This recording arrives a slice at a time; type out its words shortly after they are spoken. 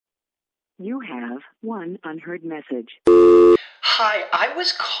You have one unheard message. Hi, I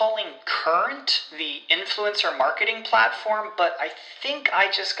was calling Current, the influencer marketing platform, but I think I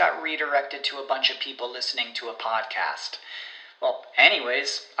just got redirected to a bunch of people listening to a podcast. Well,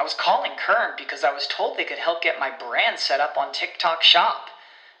 anyways, I was calling Current because I was told they could help get my brand set up on TikTok Shop,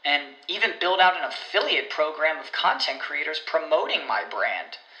 and even build out an affiliate program of content creators promoting my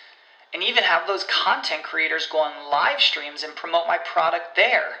brand, and even have those content creators go on live streams and promote my product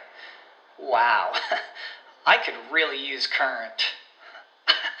there. Wow, I could really use Current.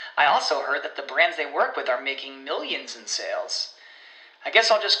 I also heard that the brands they work with are making millions in sales. I guess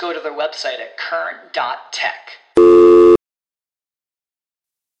I'll just go to their website at current.tech.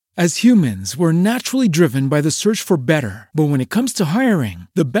 As humans, we're naturally driven by the search for better. But when it comes to hiring,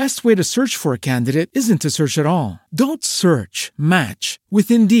 the best way to search for a candidate isn't to search at all. Don't search, match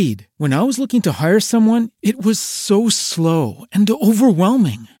with Indeed. When I was looking to hire someone, it was so slow and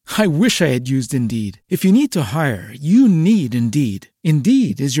overwhelming. I wish I had used Indeed. If you need to hire, you need Indeed.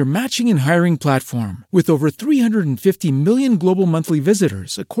 Indeed is your matching and hiring platform with over 350 million global monthly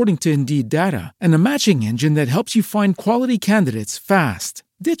visitors, according to Indeed data, and a matching engine that helps you find quality candidates fast.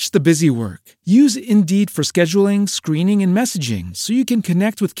 Ditch the busy work. Use Indeed for scheduling, screening, and messaging so you can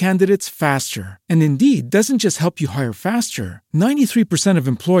connect with candidates faster. And Indeed doesn't just help you hire faster. 93% of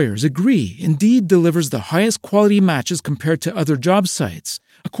employers agree Indeed delivers the highest quality matches compared to other job sites,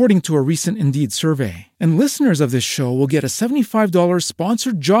 according to a recent Indeed survey. And listeners of this show will get a $75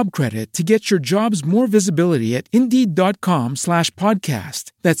 sponsored job credit to get your jobs more visibility at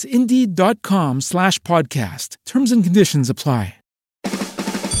Indeed.com/podcast. That's Indeed.com/podcast. Terms and conditions apply.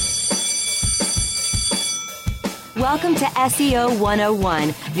 Welcome to SEO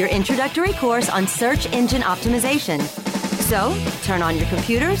 101, your introductory course on search engine optimization. So, turn on your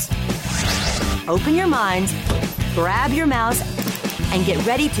computers, open your minds, grab your mouse, and get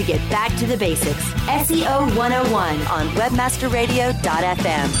ready to get back to the basics. SEO 101 on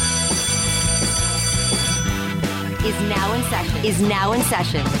webmasterradio.fm is now in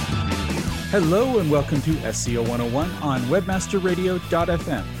session. Hello and welcome to SEO 101 on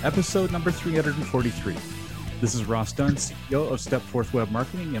webmasterradio.fm, episode number 343. This is Ross Dunn, CEO of Stepforth Web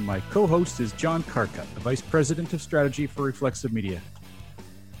Marketing, and my co-host is John Carcutt, the Vice President of Strategy for Reflexive Media.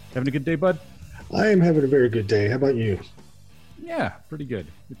 Having a good day, bud? I am having a very good day. How about you? Yeah, pretty good.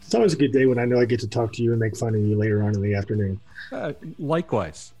 It's always a good day when I know I get to talk to you and make fun of you later on in the afternoon.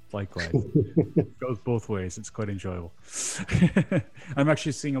 Likewise. It goes both ways. It's quite enjoyable. I'm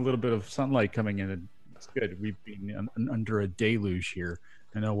actually seeing a little bit of sunlight coming in, and it's good. We've been under a deluge here.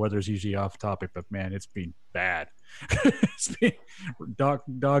 I know weather's usually off topic, but man, it's been bad. It's been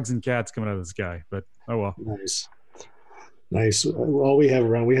dogs and cats coming out of the sky, but oh well. Nice. All we have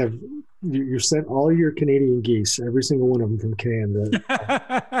around, you sent all your Canadian geese, every single one of them from Canada.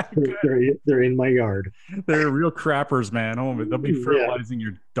 they're in my yard. They're real crappers, man. Oh, they'll be fertilizing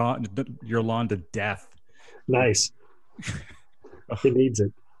your lawn to death. Nice. It needs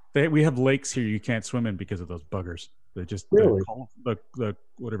it. We have lakes here you can't swim in because of those buggers. They just really? the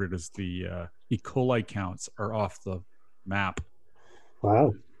whatever it is, the E. coli counts are off the map.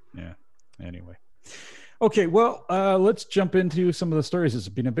 Wow. Yeah. Anyway. Okay, well, let's jump into some of the stories. It's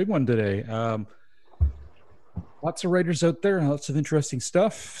been a big one today. Lots of writers out there and lots of interesting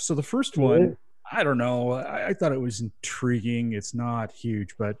stuff. So the first one, I don't know. I thought it was intriguing. It's not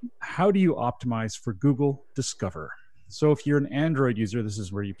huge, but how do you optimize for Google Discover? So if you're an Android user, this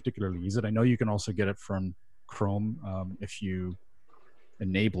is where you particularly use it. I know you can also get it from Chrome if you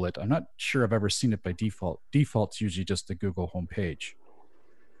enable it. I'm not sure I've ever seen it by default. Default's usually just the Google homepage.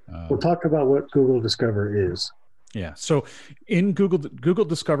 We'll talk about what Google Discover is. Yeah, so in Google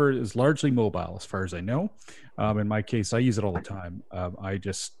Discover is largely mobile as far as I know. In my case, I use it all the time. I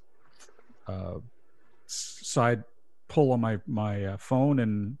just side pull on my phone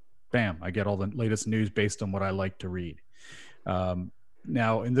and bam, I get all the latest news based on what I like to read.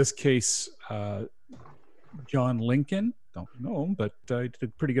 Now, in this case, John Lincoln, don't know him, but I did a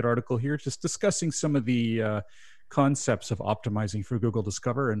pretty good article here just discussing some of the concepts of optimizing for Google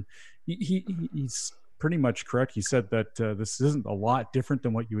Discover. And he's pretty much correct. He said that this isn't a lot different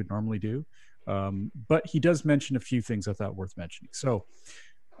than what you would normally do. But he does mention a few things I thought worth mentioning. So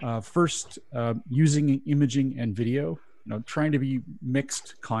first, using imaging and video, trying to be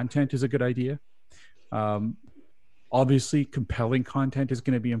mixed content is a good idea. Obviously, compelling content is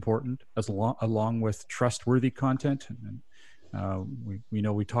going to be important along with trustworthy content. And we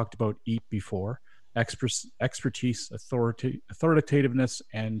know we talked about EAT before. Expertise, authoritativeness,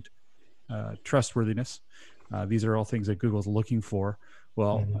 and trustworthiness. These are all things that Google's looking for.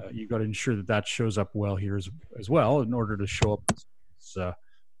 Well, you've got to ensure that shows up well here as well in order to show up as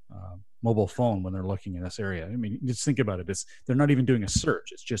mobile phone when they're looking in this area. I mean, just think about it. They're not even doing a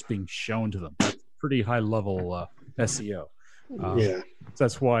search. It's just being shown to them. That's pretty high level SEO. So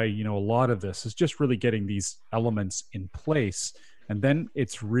that's why, a lot of this is just really getting these elements in place. And then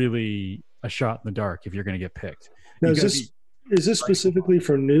it's really a shot in the dark if you're going to get picked. Now, is this specifically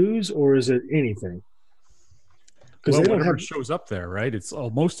for news, or is it anything? Because whatever shows up there, right? It's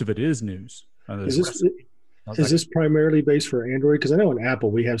most of it is news. Is this primarily based for Android? Because I know in Apple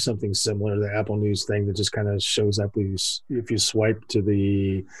we have something similar, the Apple News thing that just kind of shows up if you swipe to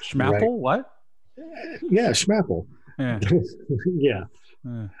the Schmapple. Right. What? Yeah, Schmapple. Yeah. Yeah.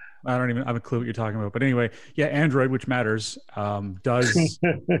 I don't even have a clue what you're talking about. But anyway, yeah, Android, which matters, does.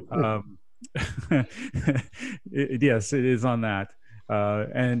 Yes, it is on that,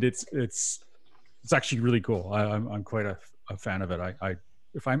 and it's actually really cool. I'm quite a fan of it. I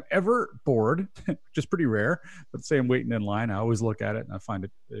if I'm ever bored, which is pretty rare, but say I'm waiting in line, I always look at it and I find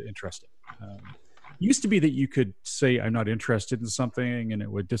it interesting. Used to be that you could say I'm not interested in something and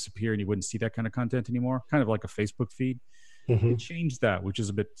it would disappear and you wouldn't see that kind of content anymore, kind of like a Facebook feed. They changed that, which is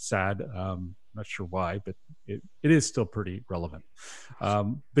a bit sad. Not sure why, but it is still pretty relevant.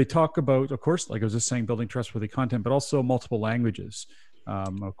 They talk about, of course, like I was just saying, building trustworthy content, but also multiple languages.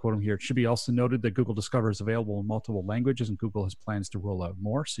 I'll quote him here. It should be also noted that Google Discover is available in multiple languages, and Google has plans to roll out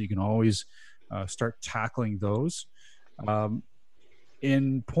more. So you can always start tackling those.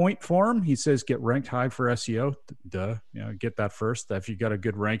 In point form, he says, get ranked high for SEO. Duh, get that first. If you got a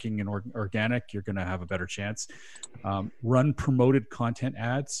good ranking in organic, you're going to have a better chance. Run promoted content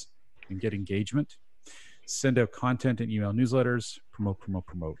ads and get engagement. Send out content and email newsletters. Promote.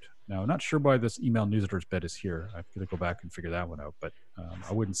 Now, I'm not sure why this email newsletters bit is here. I've got to go back and figure that one out. But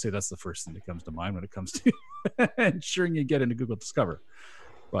I wouldn't say that's the first thing that comes to mind when it comes to ensuring you get into Google Discover.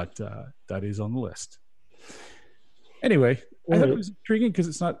 But that is on the list. Anyway, I thought it was intriguing because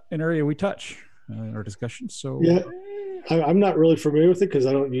it's not an area we touch in our discussion. So yeah, I'm not really familiar with it because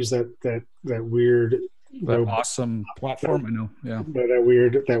I don't use that weird, awesome platform. I know, yeah, but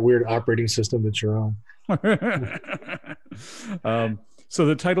that weird operating system that you're on. So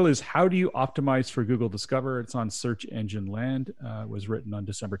the title is "How Do You Optimize for Google Discover?" It's on Search Engine Land. It was written on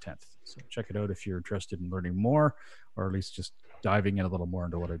December 10th. So check it out if you're interested in learning more, or at least just diving in a little more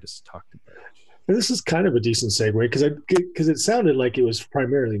into what I just talked about. And this is kind of a decent segue because it sounded like it was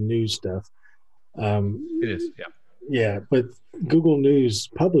primarily news stuff. It is, yeah. Yeah, but Google News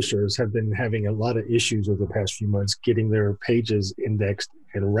publishers have been having a lot of issues over the past few months getting their pages indexed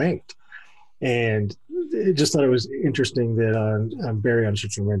and ranked. And I just thought it was interesting that Barry on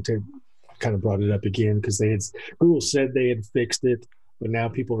Search Engine Land kind of brought it up again because Google said they had fixed it, but now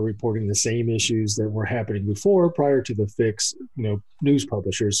people are reporting the same issues that were happening before prior to the fix, news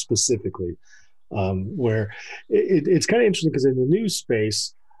publishers specifically. Where it's kind of interesting because in the news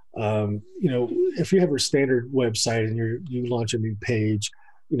space, if you have a standard website and you launch a new page,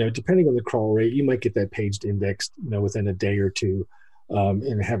 depending on the crawl rate, you might get that page indexed, within a day or two,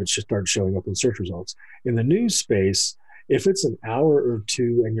 and have it just start showing up in search results. In the news space, if it's an hour or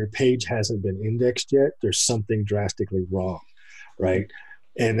two and your page hasn't been indexed yet, there's something drastically wrong, right?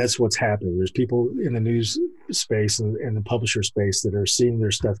 And that's what's happening. There's people in the news space and the publisher space that are seeing their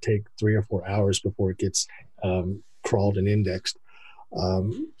stuff take 3 or 4 hours before it gets crawled and indexed.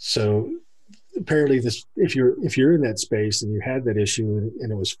 So apparently if you're in that space and you had that issue and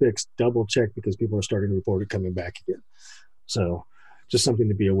it was fixed, double check because people are starting to report it coming back again. So just something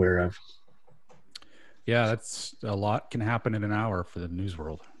to be aware of. Yeah, that's a lot can happen in an hour for the news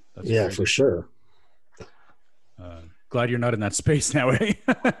world. That's crazy. For sure. Glad you're not in that space now, eh?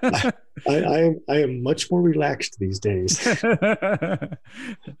 I am much more relaxed these days.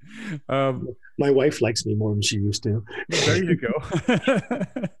 My wife likes me more than she used to. There you go.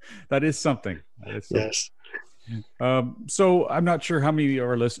 That is something. Yes. So I'm not sure how many of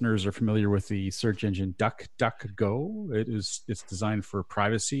our listeners are familiar with the search engine DuckDuckGo. It's designed for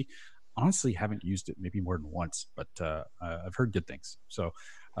privacy. Honestly, haven't used it maybe more than once, but I've heard good things. So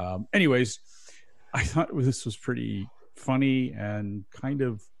anyways, I thought this was pretty funny and kind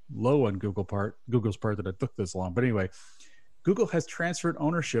of low on Google's part that it took this long. But anyway, Google has transferred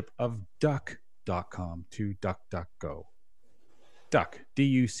ownership of Duck.com to DuckDuckGo. Duck,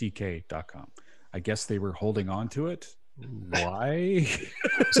 DUCK.com. I guess they were holding on to it. Why?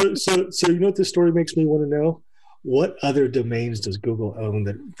 So you know what this story makes me want to know? What other domains does Google own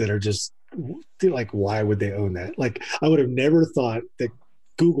that are just like, why would they own that? Like, I would have never thought that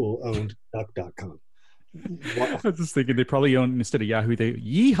Google owned Duck.com. I was just thinking they probably own, instead of Yahoo, they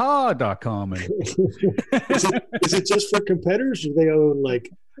Yeehaw.com. Is it just for competitors, or do they own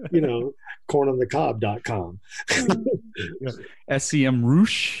cornonthecob.com? SEM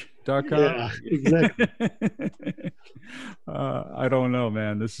Roosh. .com? Yeah, exactly. I don't know,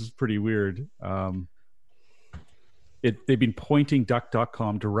 man. This is pretty weird. They've been pointing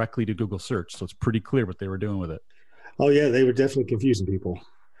duck.com directly to Google search, so it's pretty clear what they were doing with it. Oh yeah, they were definitely confusing people.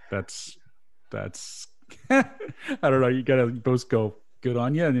 That's I don't know. You gotta both go good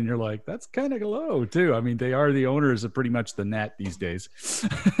on you, and then you're like, that's kind of low too. I mean, they are the owners of pretty much the net these days.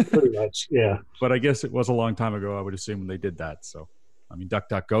 Pretty much, yeah. But I guess it was a long time ago, I would assume, when they did that. So, I mean,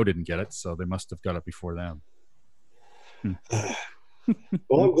 DuckDuckGo didn't get it, so they must have got it before them.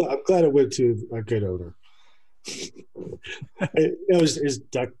 Well, I'm glad it went to a good owner. Is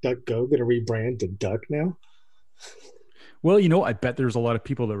DuckDuckGo going to rebrand to Duck now? Well, you know, I bet there's a lot of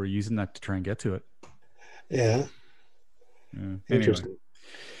people that were using that to try and get to it. Yeah. Interesting.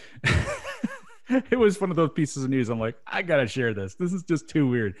 Anyway. It was one of those pieces of news. I'm like, I gotta share this. This is just too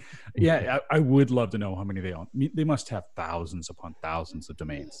weird. Yeah, I would love to know how many they own. They must have thousands upon thousands of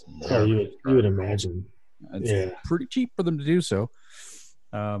domains. Oh, you would imagine. It's pretty cheap for them to do so.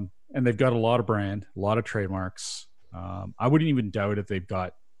 And they've got a lot of brand, a lot of trademarks. I wouldn't even doubt if they've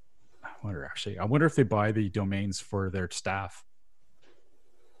got. I wonder if they buy the domains for their staff.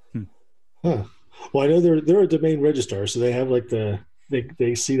 Huh. Well, I know they're a domain registrar, so they have like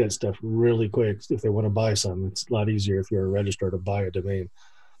they see that stuff really quick. If they want to buy something, it's a lot easier if you're a registrar to buy a domain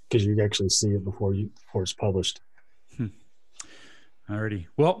because you actually see it before it's published. Alrighty.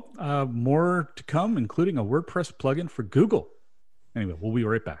 Well, more to come, including a WordPress plugin for Google. Anyway, we'll be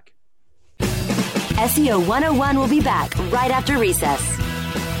right back. SEO 101 will be back right after recess.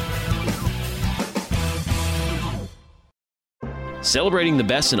 Celebrating the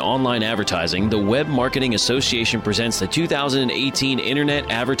best in online advertising, the Web Marketing Association presents the 2018 Internet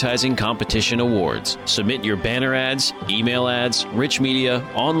Advertising Competition Awards. Submit your banner ads, email ads, rich media,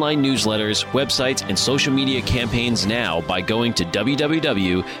 online newsletters, websites, and social media campaigns now by going to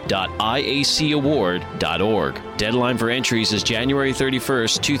www.iacaward.org. Deadline for entries is January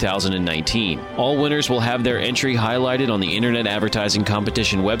 31st, 2019. All winners will have their entry highlighted on the Internet Advertising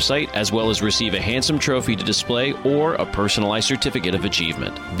Competition website, as well as receive a handsome trophy to display or a personalized certificate of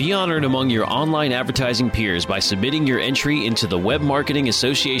achievement. Be honored among your online advertising peers by submitting your entry into the Web Marketing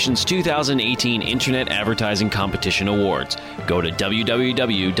Association's 2018 Internet Advertising Competition Awards. Go to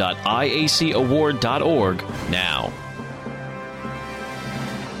www.iacaward.org now.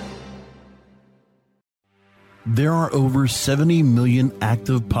 There are over 70 million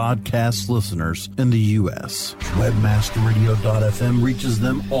active podcast listeners in the U.S. Webmasterradio.fm reaches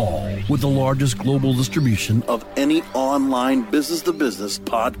them all with the largest global distribution of any online business-to-business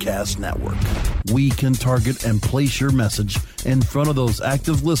podcast network. We can target and place your message in front of those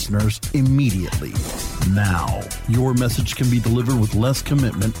active listeners immediately. Now, your message can be delivered with less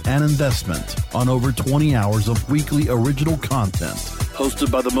commitment and investment on over 20 hours of weekly original content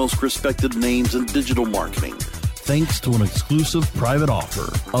hosted by the most respected names in digital marketing, thanks to an exclusive private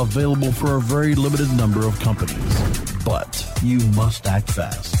offer available for a very limited number of companies. But you must act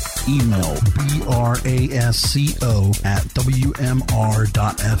fast. Email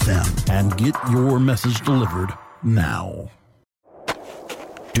brasco@wmr.fm and get your message delivered now.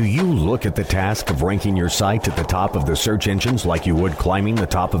 Do you look at the task of ranking your site at the top of the search engines like you would climbing the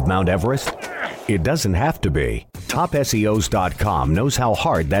top of Mount Everest? It doesn't have to be. TopSEOs.com knows how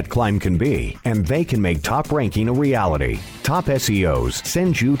hard that climb can be, and they can make top ranking a reality. Top SEOs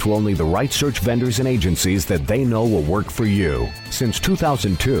sends you to only the right search vendors and agencies that they know will work for you. Since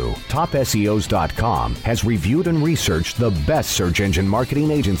 2002, TopSEOs.com has reviewed and researched the best search engine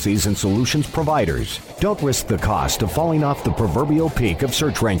marketing agencies and solutions providers. Don't risk the cost of falling off the proverbial peak of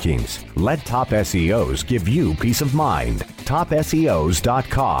search rankings. Let Top SEOs give you peace of mind.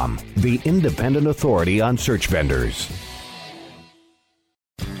 TopSEOs.com, the independent authority on search vendors.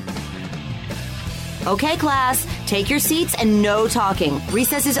 Okay, class, take your seats and no talking.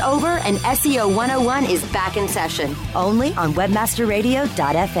 Recess is over and SEO 101 is back in session, only on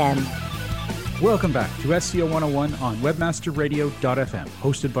webmasterradio.fm. Welcome back to SEO 101 on webmasterradio.fm,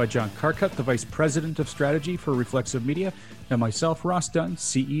 hosted by John Carcutt, the Vice President of Strategy for Reflexive Media, and myself, Ross Dunn,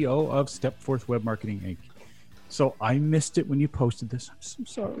 CEO of Stepforth Web Marketing, Inc. So I missed it when you posted this. I'm so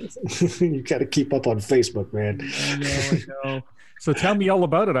sorry. You got to keep up on Facebook, man. I know. So tell me all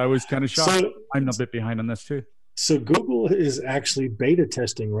about it. I was kind of shocked. So, I'm a bit behind on this too. So Google is actually beta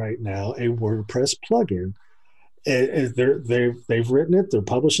testing right now a WordPress plugin. And they've written it. They're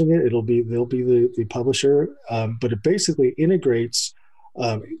publishing it. They'll be the publisher. But it basically integrates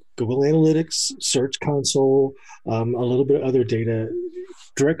Google Analytics, Search Console, a little bit of other data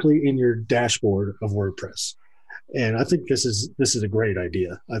directly in your dashboard of WordPress. And I think this is a great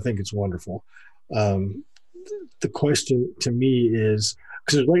idea. I think it's wonderful. The question to me is,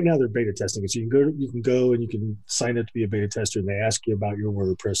 because right now they're beta testing it. So you can go and you can sign up to be a beta tester, and they ask you about your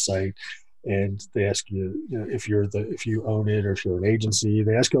WordPress site, and they ask you, if you own it or if you're an agency.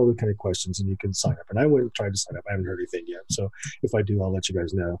 They ask you all the kind of questions, and you can sign up. And I went and tried to sign up. I haven't heard anything yet. So if I do, I'll let you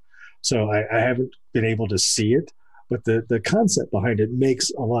guys know. So I haven't been able to see it, but the concept behind it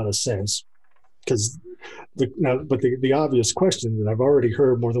makes a lot of sense. Because the obvious question that I've already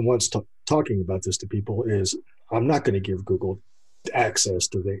heard more than once talking about this to people is, I'm not going to give Google access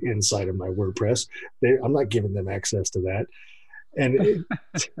to the inside of my WordPress. I'm not giving them access to that. And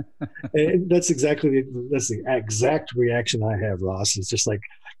that's the exact reaction I have, Ross. It's just like,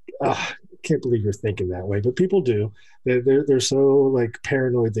 I can't believe you're thinking that way. But people do. They're so like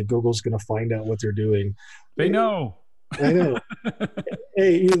paranoid that Google's going to find out what they're doing. They know. I know.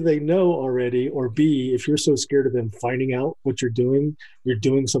 A, either they know already, or B, if you're so scared of them finding out what you're doing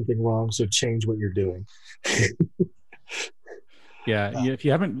something wrong. So change what you're doing. Yeah. If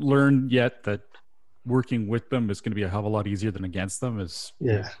you haven't learned yet that working with them is going to be a hell of a lot easier than against them,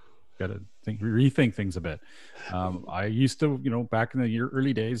 got to rethink things a bit. I used to, back in the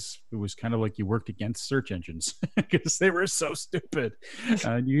early days, it was kind of like you worked against search engines because they were so stupid,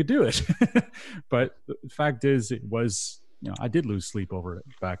 and you could do it. But the fact is, it was, I did lose sleep over it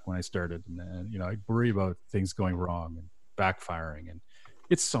back when I started, and I worry about things going wrong and backfiring, and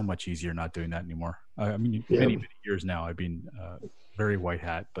it's so much easier not doing that anymore. Many years now I've been very white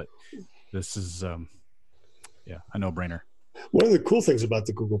hat, but this is a no-brainer. One of the cool things about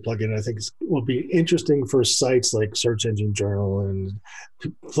the Google plugin, I think, will be interesting for sites like Search Engine Journal and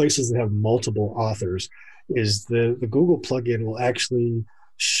places that have multiple authors, is the Google plugin will actually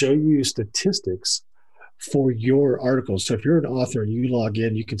show you statistics for your articles. So if you're an author and you log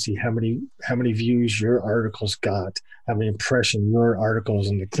in, you can see how many views your articles got, how many impressions your articles,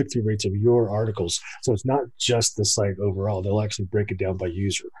 and the click-through rates of your articles. So it's not just the site overall. They'll actually break it down by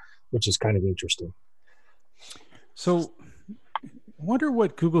user, which is kind of interesting. So I wonder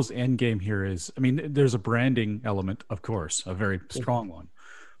what Google's end game here is. There's a branding element, of course, a very strong one,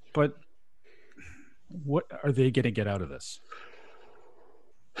 but what are they going to get out of this?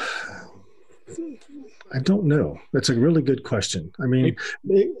 I don't know. That's a really good question.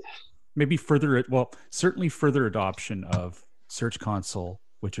 Maybe certainly further adoption of Search Console,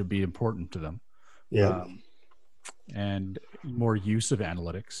 which would be important to them. Yeah. And more use of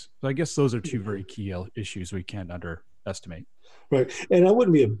analytics. So I guess those are two very key issues we can't underestimate. Right. And I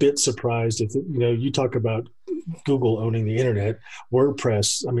wouldn't be a bit surprised if, you talk about Google owning the internet,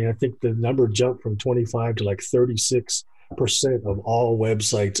 WordPress. I think the number jumped from 25 to like 36% of all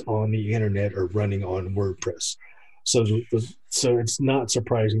websites on the internet are running on WordPress. So it's not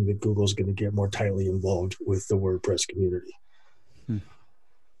surprising that Google's going to get more tightly involved with the WordPress community.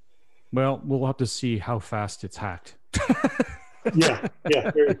 Well, we'll have to see how fast it's hacked. Yeah,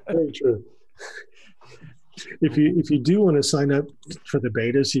 very, very true. If you do want to sign up for the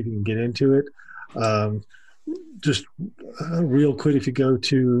beta, see if you can get into it, just real quick, if you go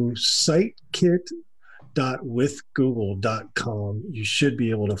to sitekit.withgoogle.com, you should be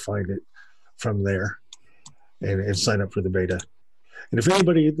able to find it from there and sign up for the beta. And if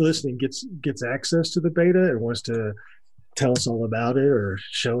anybody listening gets access to the beta and wants to tell us all about it or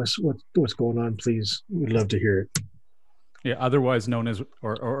show us what's going on, please, we'd love to hear it. Yeah, otherwise known as,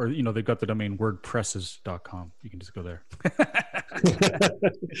 or they've got the domain wordpresses.com. You can just go there.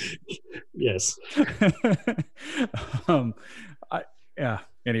 Yes.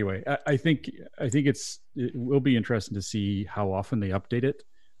 Anyway, I think it will be interesting to see how often they update it.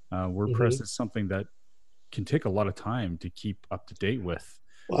 WordPress is something that can take a lot of time to keep up to date with.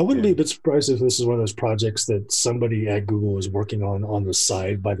 Well, I wouldn't be a bit surprised if this is one of those projects that somebody at Google is working on the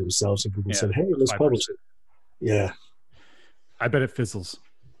side by themselves, and Google said, "Hey, let's 5%. Publish it." Yeah. I bet it fizzles.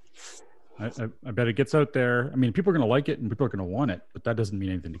 I bet it gets out there. People are going to like it and people are going to want it, but that doesn't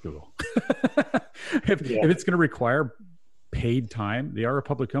mean anything to Google. If it's going to require paid time, they are a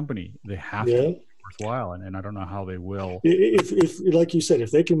public company. They have to be worthwhile, and I don't know how they will. If like you said,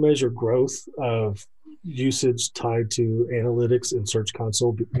 if they can measure growth of usage tied to analytics and Search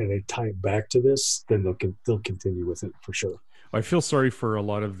Console, and they tie it back to this, then they'll continue with it for sure. I feel sorry for a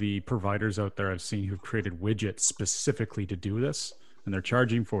lot of the providers out there I've seen who've created widgets specifically to do this, and they're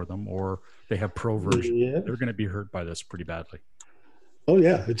charging for them, or they have pro version. Yeah. They're going to be hurt by this pretty badly. Oh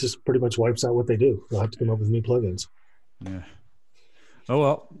yeah, it just pretty much wipes out what they do. They'll have to come up with new plugins. Yeah. Oh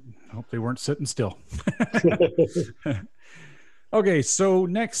well, I hope they weren't sitting still. Okay, so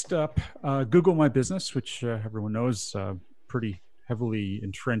next up, Google My Business, which everyone knows pretty heavily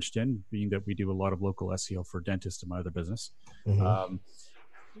entrenched in, being that we do a lot of local SEO for dentists in my other business.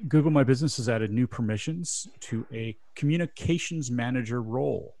 Google My Business has added new permissions to a communications manager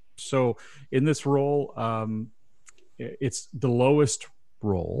role. So in this role, it's the lowest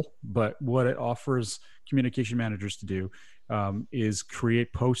role, but what it offers communication managers to do is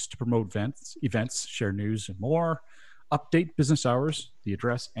create posts to promote events, share news and more, update business hours, the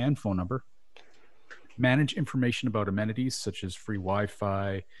address and phone number, manage information about amenities such as free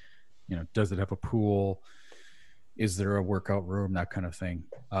Wi-Fi, does it have a pool, is there a workout room, that kind of thing.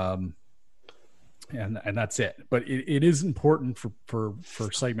 And that's it. But it is important for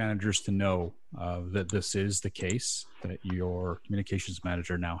site managers to know that this is the case, that your communications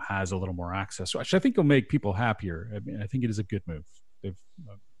manager now has a little more access, which I think will make people happier. I mean, I think it is a good move.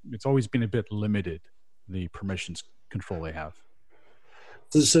 It's always been a bit limited, the permissions control they have.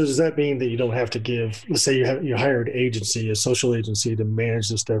 So does that mean that you don't have to give, let's say you hire an agency, a social agency to manage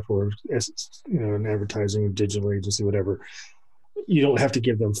this stuff, or an advertising, digital agency, whatever. You don't have to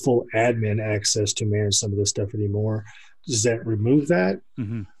give them full admin access to manage some of this stuff anymore. Does that remove that?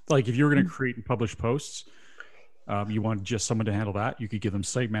 Mm-hmm. Like if you're going to create and publish posts, you want just someone to handle that, you could give them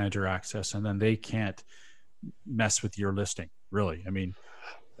site manager access, and then they can't mess with your listing, really. I mean,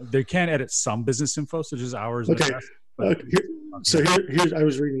 they can edit some business info, such as hours. Okay. So here's I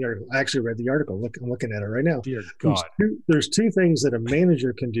was reading the article. I actually read the article. I'm looking at it right now. Dear God. There's two things that a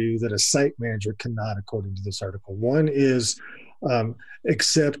manager can do that a site manager cannot, according to this article. One is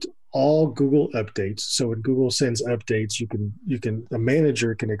accept all Google updates. So when Google sends updates, a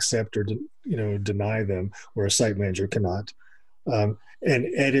manager can accept or deny them, where a site manager cannot. And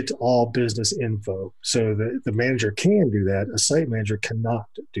edit all business info. So the manager can do that. A site manager cannot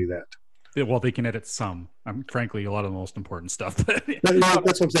do that. Well, they can edit some. Frankly, a lot of the most important stuff. That's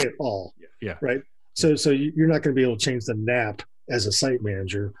what I'm saying. All. Yeah. Right. So you're not going to be able to change the NAP as a site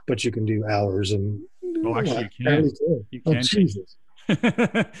manager, but you can do hours and. Oh, actually, you can. You can. Oh, Jesus.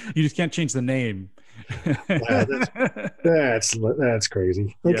 You just can't change the name. Wow, that's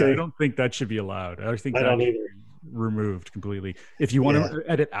crazy. Okay. Yeah, I don't think that should be allowed. I think I don't either. Removed completely. If you want to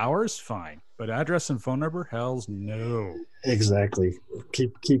edit hours, fine, but address and phone number, hells no. Exactly.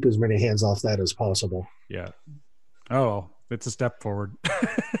 Keep as many hands off that as possible. Yeah. Oh, it's a step forward.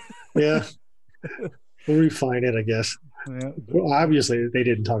 Yeah. We'll refine it, I guess. Yeah. Well, obviously they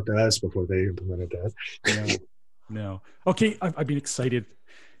didn't talk to us before they implemented that. No. Okay, I've been excited.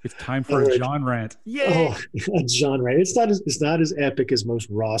 It's time for a John rant. Yay! Oh, a John rant. It's not as epic as most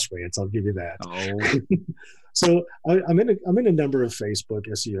Ross rants. I'll give you that. Oh. So I'm in a number of Facebook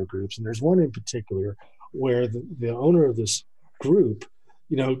SEO groups, and there's one in particular where the owner of this group,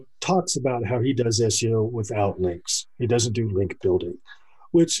 talks about how he does SEO without links. He doesn't do link building,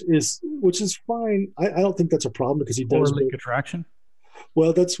 which is fine. I don't think that's a problem, because he does link attraction.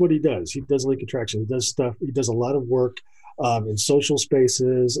 Well, that's what he does. He does link attraction. He does stuff. He does a lot of work in social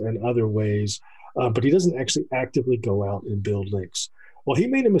spaces and other ways, but he doesn't actually actively go out and build links. Well, he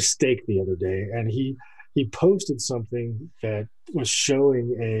made a mistake the other day, and he posted something that was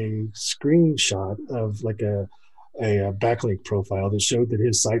showing a screenshot of like a backlink profile that showed that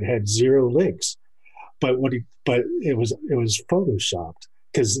his site had 0 links, but it was photoshopped,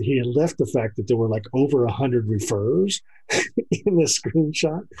 because he had left the fact that there were like over 100 refers in the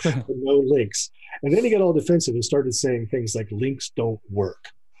screenshot with no links. And then he got all defensive and started saying things like links don't work.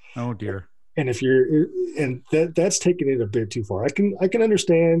 Oh dear. And that's taking it a bit too far. I can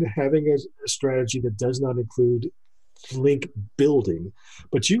understand having a strategy that does not include link building,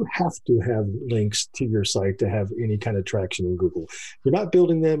 but you have to have links to your site to have any kind of traction in Google. If you're not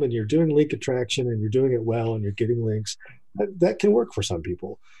building them and you're doing link attraction and you're doing it well and you're getting links, that can work for some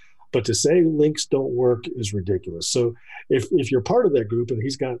people. But to say links don't work is ridiculous. So if you're part of that group, and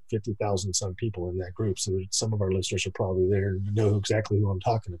he's got 50,000 some people in that group, so some of our listeners are probably there and know exactly who I'm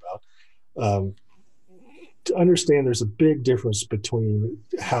talking about. To understand, there's a big difference between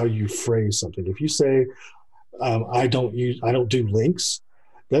how you phrase something. If you say, I don't do links,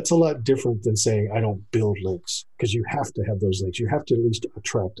 that's a lot different than saying I don't build links, because you have to have those links. You have to at least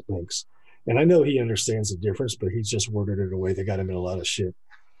attract links. And I know he understands the difference, but he's just worded it in a way that got him in a lot of shit.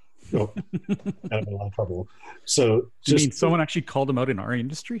 Got him in a lot of trouble. So you mean someone actually called him out in our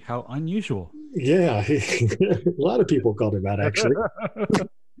industry? How unusual. Yeah. A lot of people called him out, actually.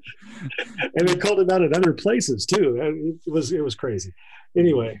 And they called him out in other places too. It was crazy.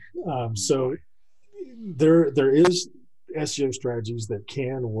 Anyway, so there is SEO strategies that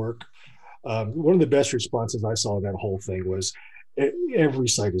can work. One of the best responses I saw in that whole thing was every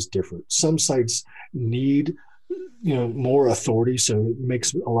site is different. Some sites need more authority, so it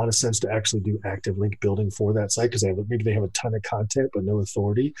makes a lot of sense to actually do active link building for that site because maybe they have a ton of content but no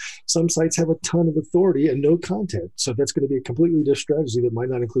authority. Some sites have a ton of authority and no content, so that's going to be a completely different strategy that might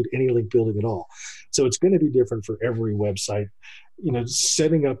not include any link building at all. So it's going to be different for every website.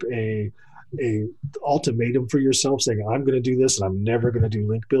 Setting up a ultimatum for yourself saying I'm going to do this and I'm never going to do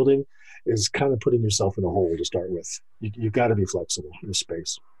link building is kind of putting yourself in a hole to start with. You've got to be flexible in this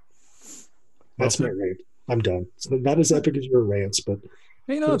space. That's my rant. I'm done. It's not as epic as your rants, but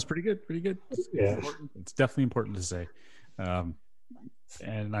hey, no, it's pretty good. Yeah, it's definitely important to say, and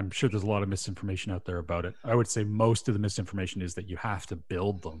I'm sure there's a lot of misinformation out there about it. I would say most of the misinformation is that you have to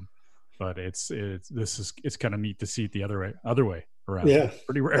build them, but it's kind of neat to see it the other way around. Yeah, it's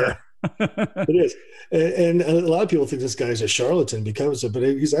pretty rare. Yeah. It is, and a lot of people think this guy's a charlatan because of it, but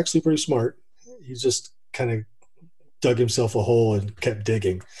he's actually pretty smart. He's just kind of dug himself a hole and kept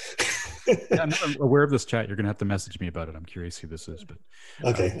digging. I'm not aware of this chat. You're going to have to message me about it. I'm curious who this is, but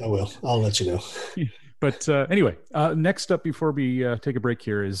okay, I will. I'll let you know. But anyway, next up before we take a break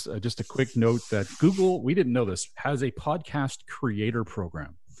here is just a quick note that Google, we didn't know this, has a podcast creator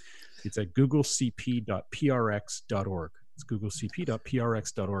program. It's at googlecp.prx.org. It's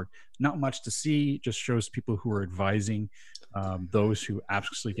googlecp.prx.org. Not much to see, just shows people who are advising those who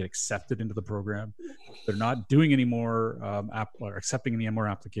actually get accepted into the program. They're not doing any more or accepting any more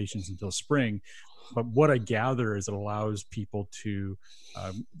applications until spring. But what I gather is it allows people to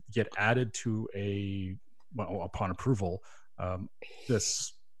get added to upon approval,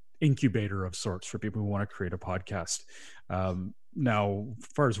 this incubator of sorts for people who want to create a podcast. Now, as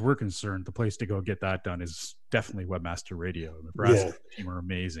far as we're concerned, the place to go get that done is definitely Webmaster Radio. The Nebraska team are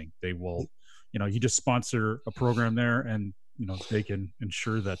amazing. They will, you just sponsor a program there, and they can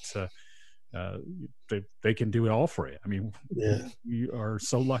ensure that they can do it all for you. I mean, you are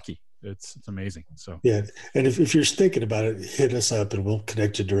so lucky. It's amazing. So yeah, and if you're thinking about it, hit us up and we'll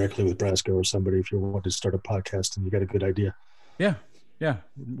connect you directly with Brasco or somebody if you want to start a podcast and you got a good idea. Yeah,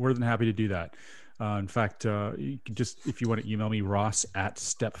 more than happy to do that. In fact, you can just, if you want to email me,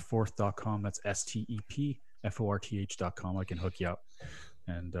 ross@stepforth.com. That's stepforth.com. I can hook you up,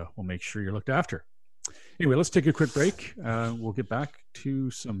 and we'll make sure you're looked after. Anyway, let's take a quick break. We'll get back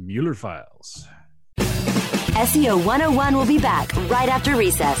to some Mueller files. SEO 101 will be back right after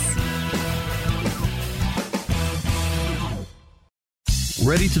recess.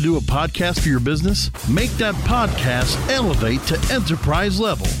 Ready to do a podcast for your business? Make that podcast elevate to enterprise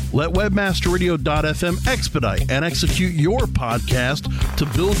level. Let webmasterradio.fm expedite and execute your podcast to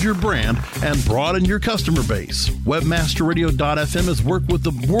build your brand and broaden your customer base. Webmasterradio.fm has worked with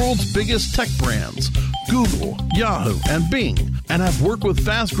the world's biggest tech brands, Google, Yahoo, and Bing, and have worked with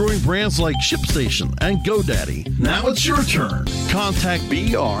fast-growing brands like ShipStation and GoDaddy. Now it's your turn. Contact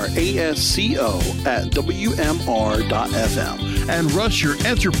BRASCO at WMR.fm and rush your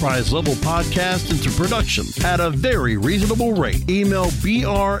enterprise-level podcast into production at a very reasonable rate. Email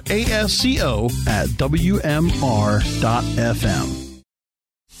BRASCO at WMR.fm.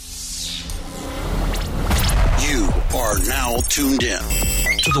 You are now tuned in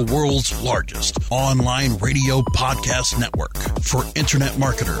to the world's largest online radio podcast network for internet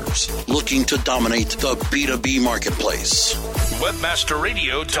marketers looking to dominate the B2B marketplace.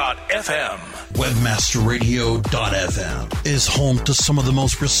 Webmasterradio.fm. Webmasterradio.fm is home to some of the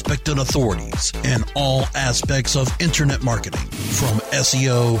most respected authorities in all aspects of internet marketing, from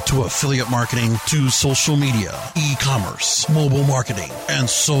SEO to affiliate marketing to social media, e-commerce, mobile marketing, and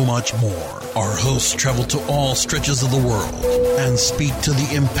so much more. Our hosts travel to all stretches of the world and speak to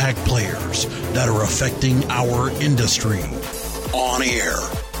the impact players that are affecting our industry. On air,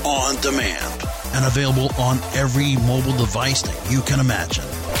 on demand, and available on every mobile device that you can imagine.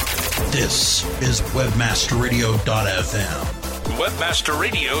 This is webmasterradio.fm.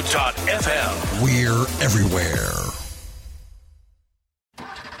 Webmasterradio.fm. We're everywhere.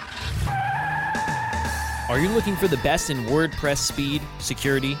 Are you looking for the best in WordPress speed,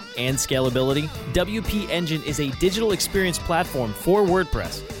 security, and scalability? WP Engine is a digital experience platform for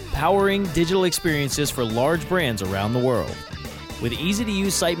WordPress, powering digital experiences for large brands around the world. With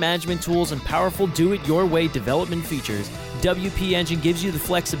easy-to-use site management tools and powerful do-it-your-way development features, WP Engine gives you the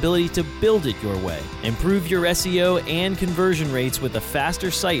flexibility to build it your way. Improve your SEO and conversion rates with a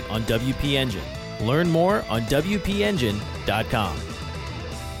faster site on WP Engine. Learn more on WPEngine.com.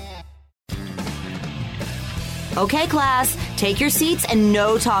 Okay, class, take your seats and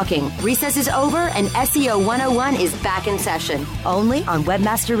no talking. Recess is over and SEO 101 is back in session, only on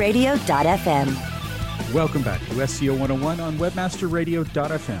webmasterradio.fm. Welcome back to SEO 101 on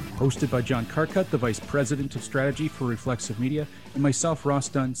webmasterradio.fm, hosted by John Carcutt, the Vice President of Strategy for Reflexive Media, and myself, Ross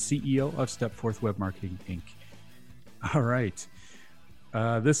Dunn, CEO of Stepforth Web Marketing, Inc. All right.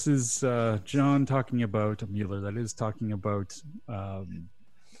 This is John talking about Mueller. That is talking about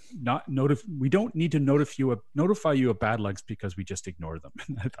we don't need to notify you of bad links because we just ignore them.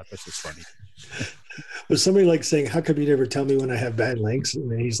 I thought this was funny. Was somebody like saying, "How come you never tell me when I have bad links?"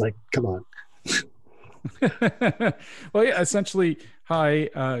 And then he's like, "Come on." Well, yeah. Essentially, hi,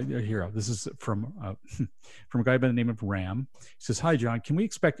 Hero. This is from a guy by the name of Ram. He says, "Hi, John. Can we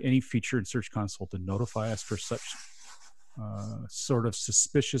expect any feature in Search Console to notify us for such sort of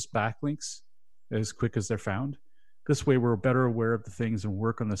suspicious backlinks as quick as they're found? This way we're better aware of the things and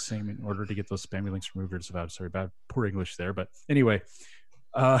work on the same in order to get those spammy links removed or disavowed." Sorry about poor English there, but anyway,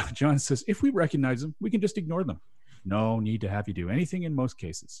 John says, "If we recognize them, we can just ignore them. No need to have you do anything in most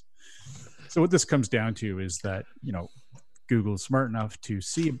cases." So what this comes down to is that, Google is smart enough to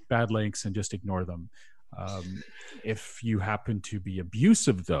see bad links and just ignore them. If you happen to be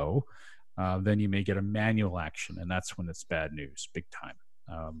abusive, though, then you may get a manual action, and that's when it's bad news, big time.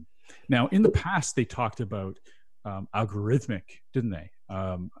 Now, in the past, they talked about algorithmic, didn't they?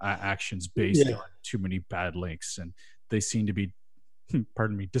 Actions based on too many bad links, and they seem to be,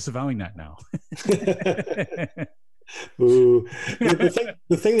 disavowing that now. Ooh.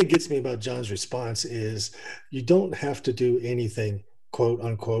 The thing that gets me about John's response is you don't have to do anything, quote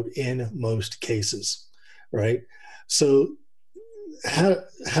unquote, in most cases, right? So how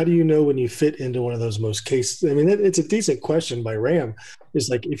do you know when you fit into one of those most cases? I mean, it's a decent question by Ram. It's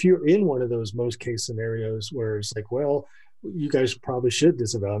like, if you're in one of those most case scenarios where it's like, well, you guys probably should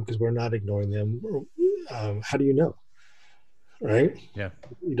disavow them because we're not ignoring them. How do you know? Right? Yeah.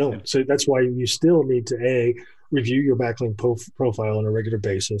 You don't. Yeah. So that's why you still need to A, review your backlink profile on a regular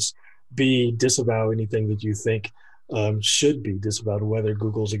basis, B, disavow anything that you think should be disavowed, whether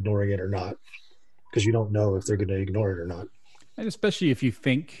Google's ignoring it or not, because you don't know if they're going to ignore it or not. And especially if you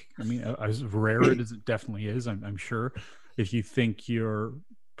think, as rare as it definitely is, I'm sure, if you think you're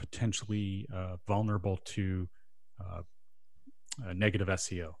potentially vulnerable to negative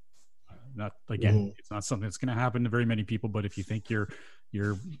SEO. Not again, It's not something that's going to happen to very many people, but if you think you're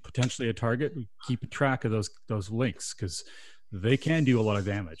potentially a target, keep track of those links because they can do a lot of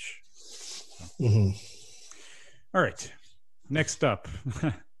damage. Mm-hmm. All right, next up,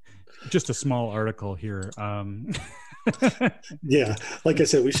 just a small article here. Yeah, like I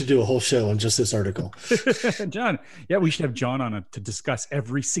said, we should do a whole show on just this article. John, yeah, we should have John on to discuss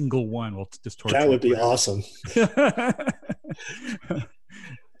every single one. We'll just torture. That would be awesome.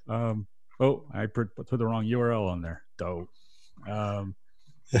 I put the wrong URL on there. Dope.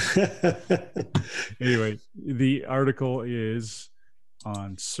 Anyway, the article is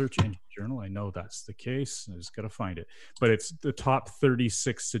on Search Engine Journal. I know that's the case. I just got to find it. But it's the top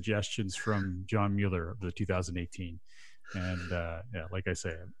 36 suggestions from John Mueller of the 2018. And like I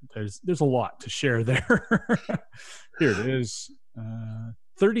say, there's a lot to share there. Here it is.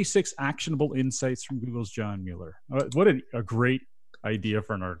 36 actionable insights from Google's John Mueller. What a great idea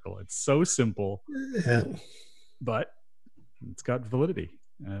for an article. It's so simple, but it's got validity.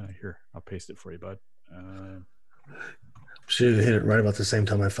 Here, I'll paste it for you, bud. Should hit it right about the same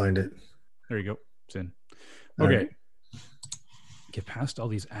time I find it. There you go. It's in. Okay. Right. Get past all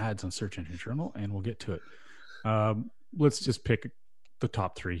these ads on Search Engine Journal, and we'll get to it. Let's just pick the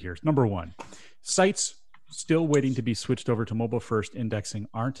top 3 here. Number 1, sites still waiting to be switched over to mobile first indexing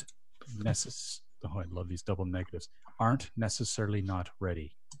aren't necessary. Oh, I love these double negatives. Aren't necessarily not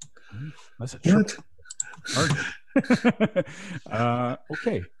ready. That's a triple.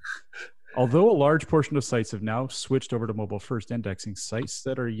 Okay. Although a large portion of sites have now switched over to mobile first indexing, sites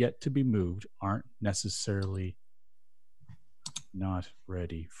that are yet to be moved aren't necessarily not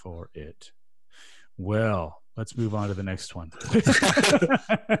ready for it. Well, let's move on to the next one.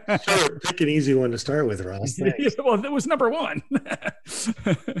 Sure, pick an easy one to start with, Ross. Thanks. Well, that was number 1.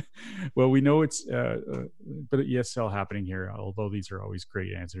 Well, we know it's but ESL happening here, although these are always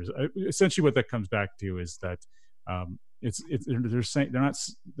great answers. Essentially what that comes back to is that they're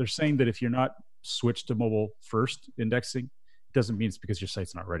saying that if you're not switched to mobile first indexing, it doesn't mean it's because your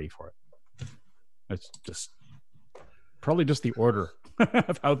site's not ready for it. It's just probably just the order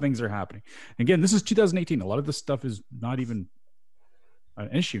of how things are happening. Again, this is 2018. A lot of this stuff is not even an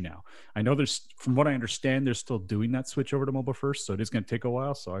issue now. I know from what I understand, they're still doing that switch over to mobile first, so it is going to take a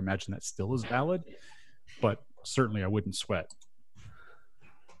while. So I imagine that still is valid, but certainly I wouldn't sweat.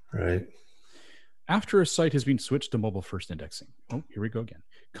 Right. After a site has been switched to mobile first indexing, here we go again.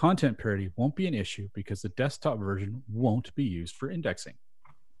 Content parity won't be an issue because the desktop version won't be used for indexing.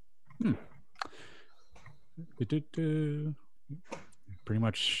 Pretty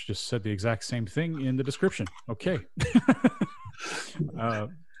much just said the exact same thing in the description. Okay.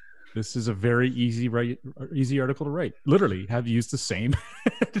 This is a very easy article to write. Literally, have used the same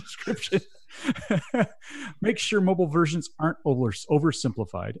description. Make sure mobile versions aren't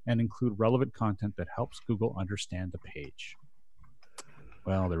oversimplified and include relevant content that helps Google understand the page.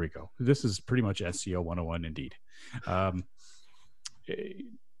 Well, there we go. This is pretty much SEO 101 indeed.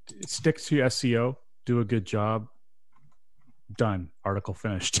 Stick to SEO, do a good job. Done. Article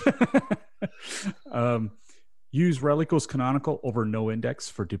finished. Use rel equals canonical over no index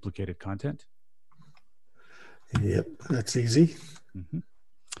for duplicated content. Yep, that's easy. Mm-hmm.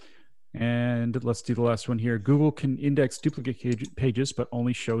 And let's do the last one here. Google can index duplicate pages, but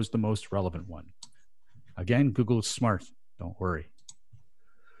only shows the most relevant one. Again, Google is smart. Don't worry.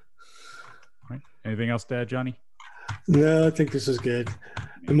 All right. Anything else to add, Johnny? No, I think this is good.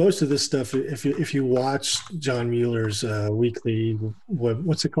 And most of this stuff, if you watch John Mueller's weekly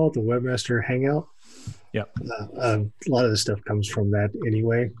what's it called, the Webmaster Hangout? Yeah. A lot of the stuff comes from that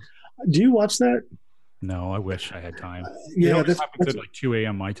anyway. Do you watch that? No, I wish I had time. Yeah, that's at like 2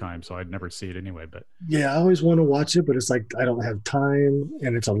 a.m. my time, so I'd never see it anyway. But yeah, I always want to watch it, but it's like I don't have time,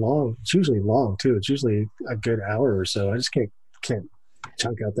 and it's usually long too. It's usually a good hour or so. I just can't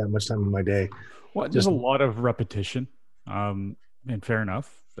chunk out that much time in my day. Well, there's a lot of repetition, and fair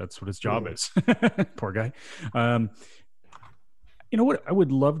enough. That's what his job is. Poor guy. You know what? I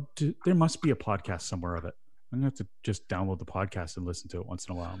would love to. There must be a podcast somewhere of it. I'm gonna have to just download the podcast and listen to it once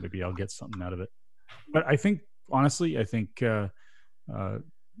in a while. Maybe I'll get something out of it. But I think, honestly,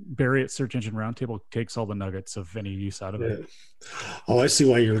 Barry at Search Engine Roundtable takes all the nuggets of any use out of it. Oh, I see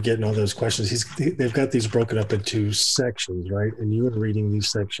why you're getting all those questions. They've got these broken up into sections, right? And you were reading the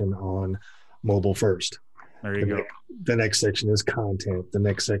section on mobile first. There you go. The next section is content. The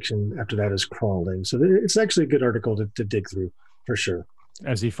next section after that is crawling. So it's actually a good article to dig through for sure.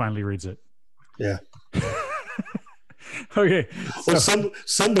 As he finally reads it. Yeah. Okay. Well,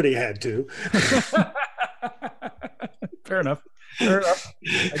 somebody had to. Fair enough. I can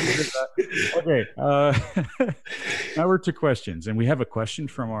get that. Okay. Now we're to questions, and we have a question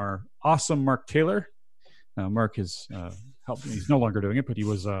from our awesome Mark Taylor. Mark has helped me. He's no longer doing it, but he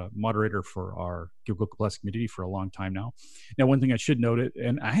was a moderator for our Google Plus community for a long time now. Now, one thing I should note it,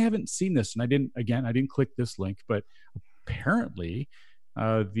 and I haven't seen this, and I didn't click this link, but apparently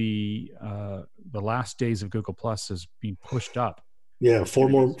the last days of Google Plus has been pushed up. Yeah, 4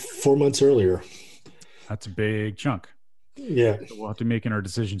 months earlier. That's a big chunk. Yeah. So we'll have to make our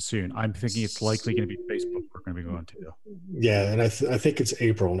decision soon. I'm thinking it's likely going to be Facebook we're going to be going to. Yeah, and I think it's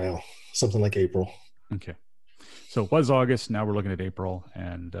April now, something like April. Okay. So it was August. Now we're looking at April,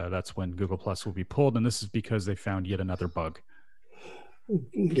 and that's when Google Plus will be pulled. And this is because they found yet another bug.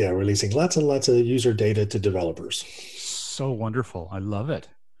 Yeah, releasing lots and lots of user data to developers. So wonderful. I love it.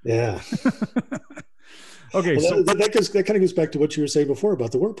 Yeah. Okay. Well, so that kind of goes back to what you were saying before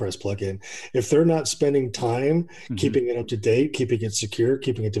about the WordPress plugin. If they're not spending time keeping it up to date, keeping it secure,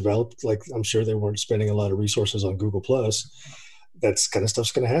 keeping it developed, like I'm sure they weren't spending a lot of resources on Google Plus, that's kind of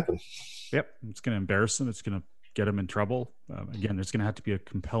stuff's going to happen. Yep. It's going to embarrass them. It's going to get them in trouble. Again, there's going to have to be a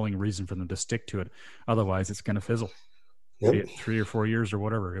compelling reason for them to stick to it. Otherwise, it's going to fizzle. Yep. 3 or 4 years or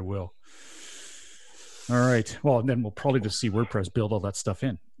whatever, it will. All right. Well, and then we'll probably just see WordPress build all that stuff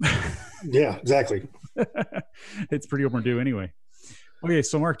in. Yeah, exactly. It's pretty overdue anyway. Okay,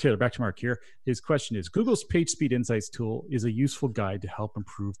 so Mark Taylor, back to Mark here. His question is, Google's PageSpeed Insights tool is a useful guide to help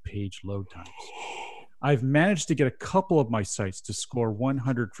improve page load times. I've managed to get a couple of my sites to score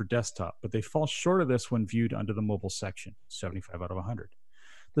 100 for desktop, but they fall short of this when viewed under the mobile section, 75 out of 100.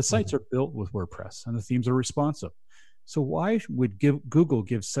 The sites are built with WordPress, and the themes are responsive. So why would Google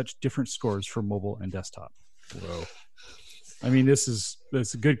give such different scores for mobile and desktop? Whoa. I mean, that's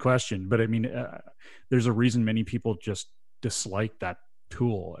a good question, but I mean, there's a reason many people just dislike that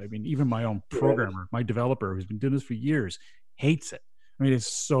tool. I mean, even my own programmer, my developer who's been doing this for years, hates it. I mean, it's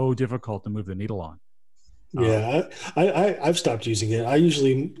so difficult to move the needle on. Yeah, I've stopped using it. I'm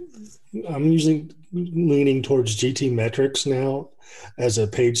usually leaning towards GTmetrix now as a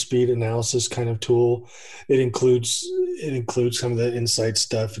page speed analysis kind of tool. It includes some of the insight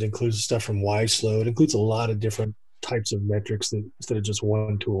stuff. It includes stuff from YSlow. It includes a lot of different types of metrics instead of just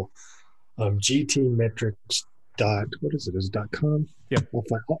one tool. GTmetrix .com? Yeah.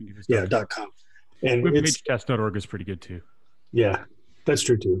 .com. And WebPageTest.org is pretty good too. Yeah, that's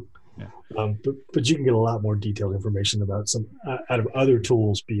true too. Yeah. But you can get a lot more detailed information about some out of other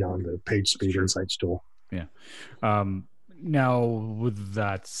tools beyond the PageSpeed Insights tool. Yeah. Now, with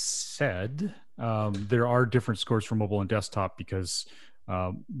that said, there are different scores for mobile and desktop because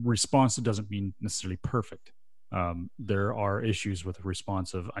responsive doesn't mean necessarily perfect. there are issues with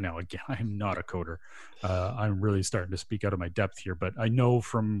responsive. I know, again, I'm not a coder. I'm really starting to speak out of my depth here, but I know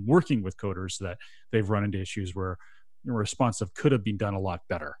from working with coders that they've run into issues where responsive could have been done a lot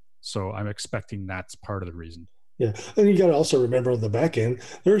better. So I'm expecting that's part of the reason. Yeah. And you got to also remember on the back end,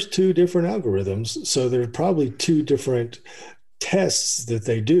 there's two different algorithms. So there's probably two different tests that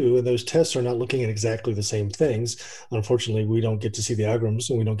they do, and those tests are not looking at exactly the same things. Unfortunately, we don't get to see the algorithms,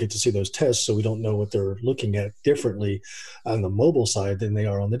 and we don't get to see those tests, so we don't know what they're looking at differently on the mobile side than they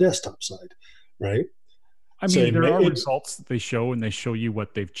are on the desktop side, right? I mean, there are results that they show, and they show you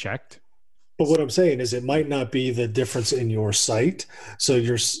what they've checked. But what I'm saying is it might not be the difference in your site. So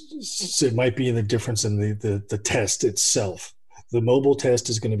it might be in the difference in the test itself. The mobile test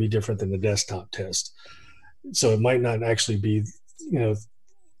is going to be different than the desktop test. So it might not actually be,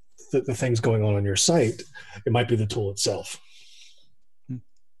 the things going on your site. It might be the tool itself.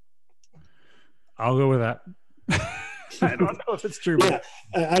 I'll go with that. I don't know if it's true. Yeah,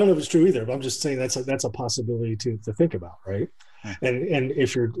 I don't know if it's true either, but I'm just saying that's a possibility to think about, right? And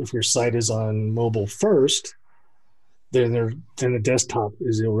if your site is on mobile first, then the desktop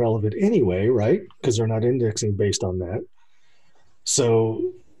is irrelevant anyway, right? Because they're not indexing based on that.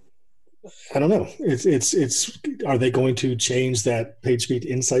 So I don't know. It's are they going to change that PageSpeed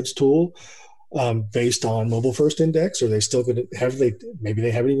Insights tool based on mobile first index? Or are they still going to maybe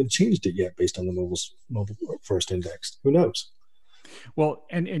they haven't even changed it yet based on the mobile first index? Who knows? Well,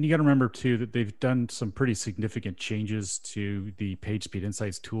 and you got to remember too that they've done some pretty significant changes to the PageSpeed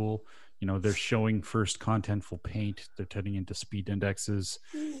Insights tool. They're showing first contentful paint. They're turning into speed indexes.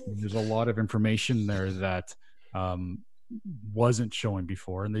 There's a lot of information there that wasn't showing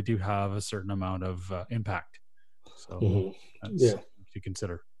before, and they do have a certain amount of impact. So that's to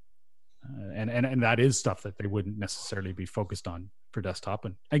consider. And that is stuff that they wouldn't necessarily be focused on for desktop.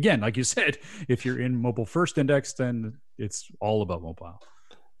 And again, like you said, if you're in mobile first index, then it's all about mobile.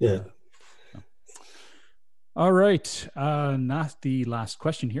 Yeah. All right. Not the last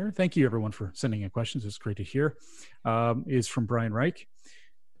question here. Thank you everyone for sending in questions. It's great to hear. Is from Brian Reich.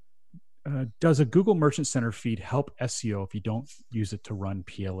 Does a Google Merchant Center feed help SEO if you don't use it to run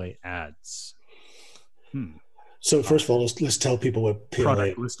PLA ads? So first of all, let's tell people what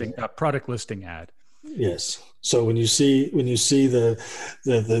PLA product listing ad. Yes. So when you see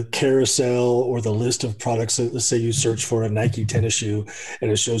the carousel or the list of products, let's say you search for a Nike tennis shoe and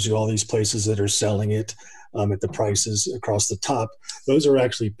it shows you all these places that are selling it at the prices across the top, those are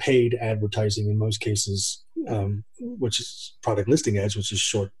actually paid advertising in most cases, which is product listing ads, which is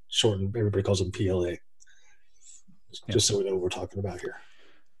shortened. Everybody calls them PLA. Just so we know what we're talking about here.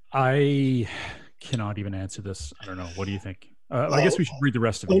 I cannot even answer this. I don't know. What do you think? I guess we should read the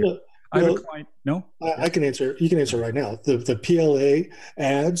rest of it. I have a client. No, I can answer. You can answer right now. The PLA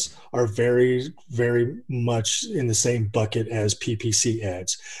ads are very, very much in the same bucket as PPC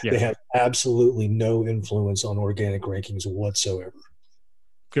ads. Yeah. They have absolutely no influence on organic rankings whatsoever.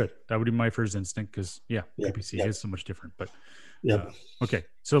 Good. That would be my first instinct because PPC is so much different. But okay.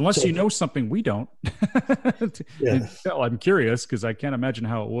 So unless you know something we don't, I'm curious because I can't imagine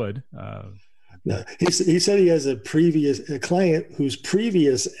how it would. No, he said he has a client whose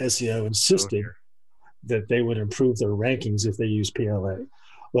previous SEO insisted that they would improve their rankings if they use PLA.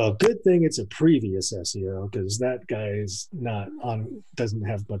 Well, good thing it's a previous SEO because that guy is doesn't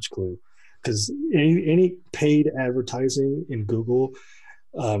have much clue. Because any paid advertising in Google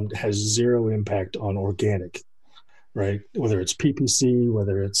has zero impact on organic, right? Whether it's PPC,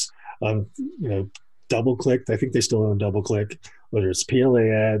 whether it's DoubleClick. I think they still own DoubleClick. Whether it's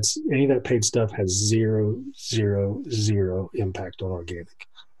PLA ads, any of that paid stuff has zero impact on organic.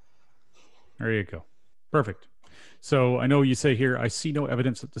 There you go. Perfect. So I know you say here, I see no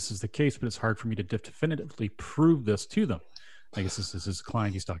evidence that this is the case, but it's hard for me to definitively prove this to them. I guess this is a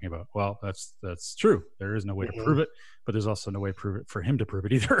client he's talking about. Well, that's true. There is no way to prove it, but there's also no way for him to prove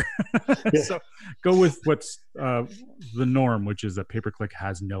it either. So go with what's the norm, which is that pay-per-click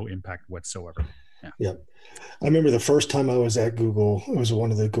has no impact whatsoever. Yeah. I remember the first time I was at Google, it was one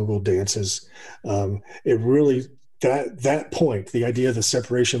of the Google dances. It really, that point, the idea of the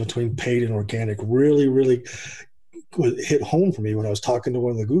separation between paid and organic really, really hit home for me when I was talking to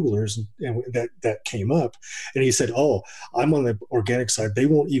one of the Googlers and that came up. And he said, I'm on the organic side. They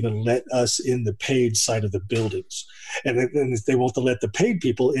won't even let us in the paid side of the buildings. And then they won't let the paid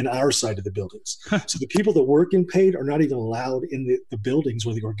people in our side of the buildings. So the people that work in paid are not even allowed in the buildings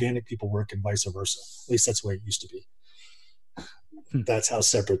where the organic people work and vice versa. At least that's the way it used to be. That's how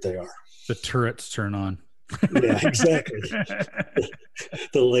separate they are. The turrets turn on. Yeah, exactly.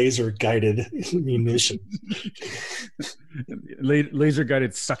 The laser guided munitions. Laser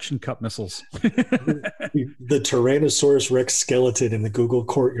guided suction cup missiles. The Tyrannosaurus Rex skeleton in the Google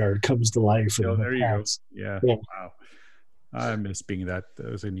courtyard comes to life. Oh, there you go. House. Yeah. Wow. I miss being that.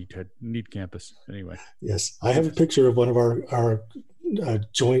 That was a neat campus. Anyway. Yes. I have a picture of one of our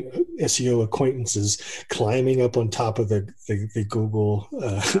joint SEO acquaintances climbing up on top of the Google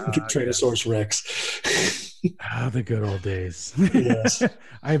Tyrannosaurus Rex. The good old days. Yes.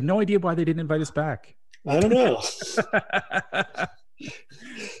 I have no idea why they didn't invite us back. I don't know.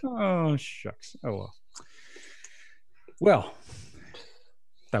 Oh, shucks. Oh, well. Well,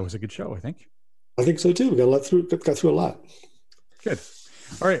 that was a good show, I think. I think so, too. We got through a lot. Good.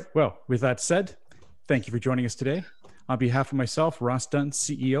 All right. Well, with that said, thank you for joining us today. On behalf of myself, Ross Dunn,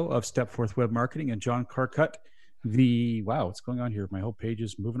 CEO of Stepforth Web Marketing, and John Carcutt, what's going on here? My whole page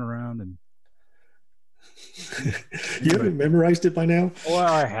is moving around. And you haven't memorized it by now? Well,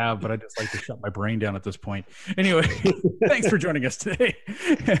 I have, but I just like to shut my brain down at this point. Anyway, thanks for joining us today.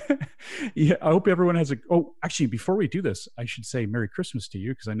 Yeah, I hope everyone has actually, before we do this, I should say Merry Christmas to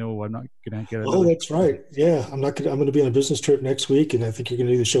you, because I know I'm not going to get Oh, that's right. Yeah, I'm going to be on a business trip next week, and I think you're going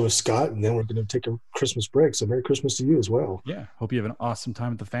to do the show with Scott, and then we're going to take a Christmas break. So Merry Christmas to you as well. Yeah, hope you have an awesome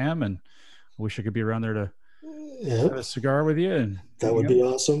time at the fam, and I wish I could be around there to have a cigar with you. And that would be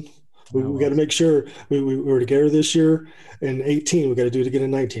awesome. We got to make sure we were together this year in 18. We got to do it again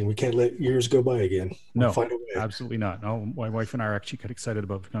in 19. We can't let years go by again. No, absolutely not. No, my wife and I are actually quite excited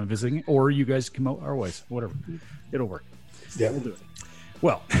about kind of visiting, or you guys come out our ways, whatever. It'll work. Yeah, we'll do it.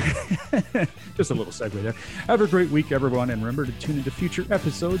 Well, just a little segue there. Have a great week, everyone, and remember to tune into future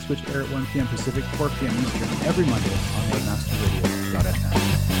episodes, which air at 1 p.m. Pacific, 4 p.m. Eastern, every Monday on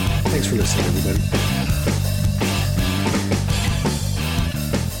webmasterradio.fm. Thanks for listening, everybody.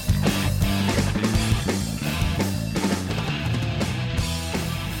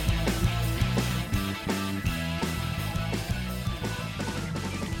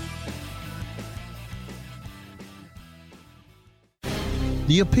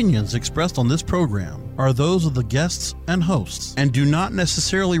 The opinions expressed on this program are those of the guests and hosts and do not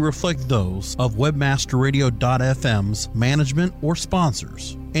necessarily reflect those of webmasterradio.fm's management or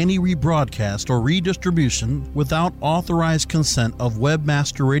sponsors. Any rebroadcast or redistribution without authorized consent of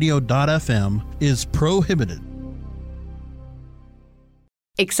webmasterradio.fm is prohibited.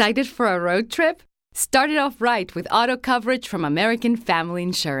 Excited for a road trip? Start it off right with auto coverage from American Family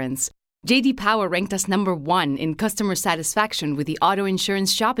Insurance. J.D. Power ranked us #1 in customer satisfaction with the auto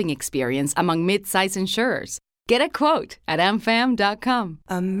insurance shopping experience among mid-size insurers. Get a quote at amfam.com.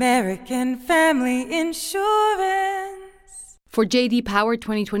 American Family Insurance. For J.D. Power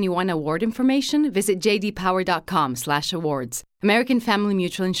 2021 award information, visit jdpower.com/awards. American Family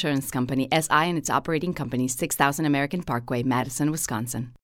Mutual Insurance Company, SI and its operating companies, 6000 American Parkway, Madison, Wisconsin.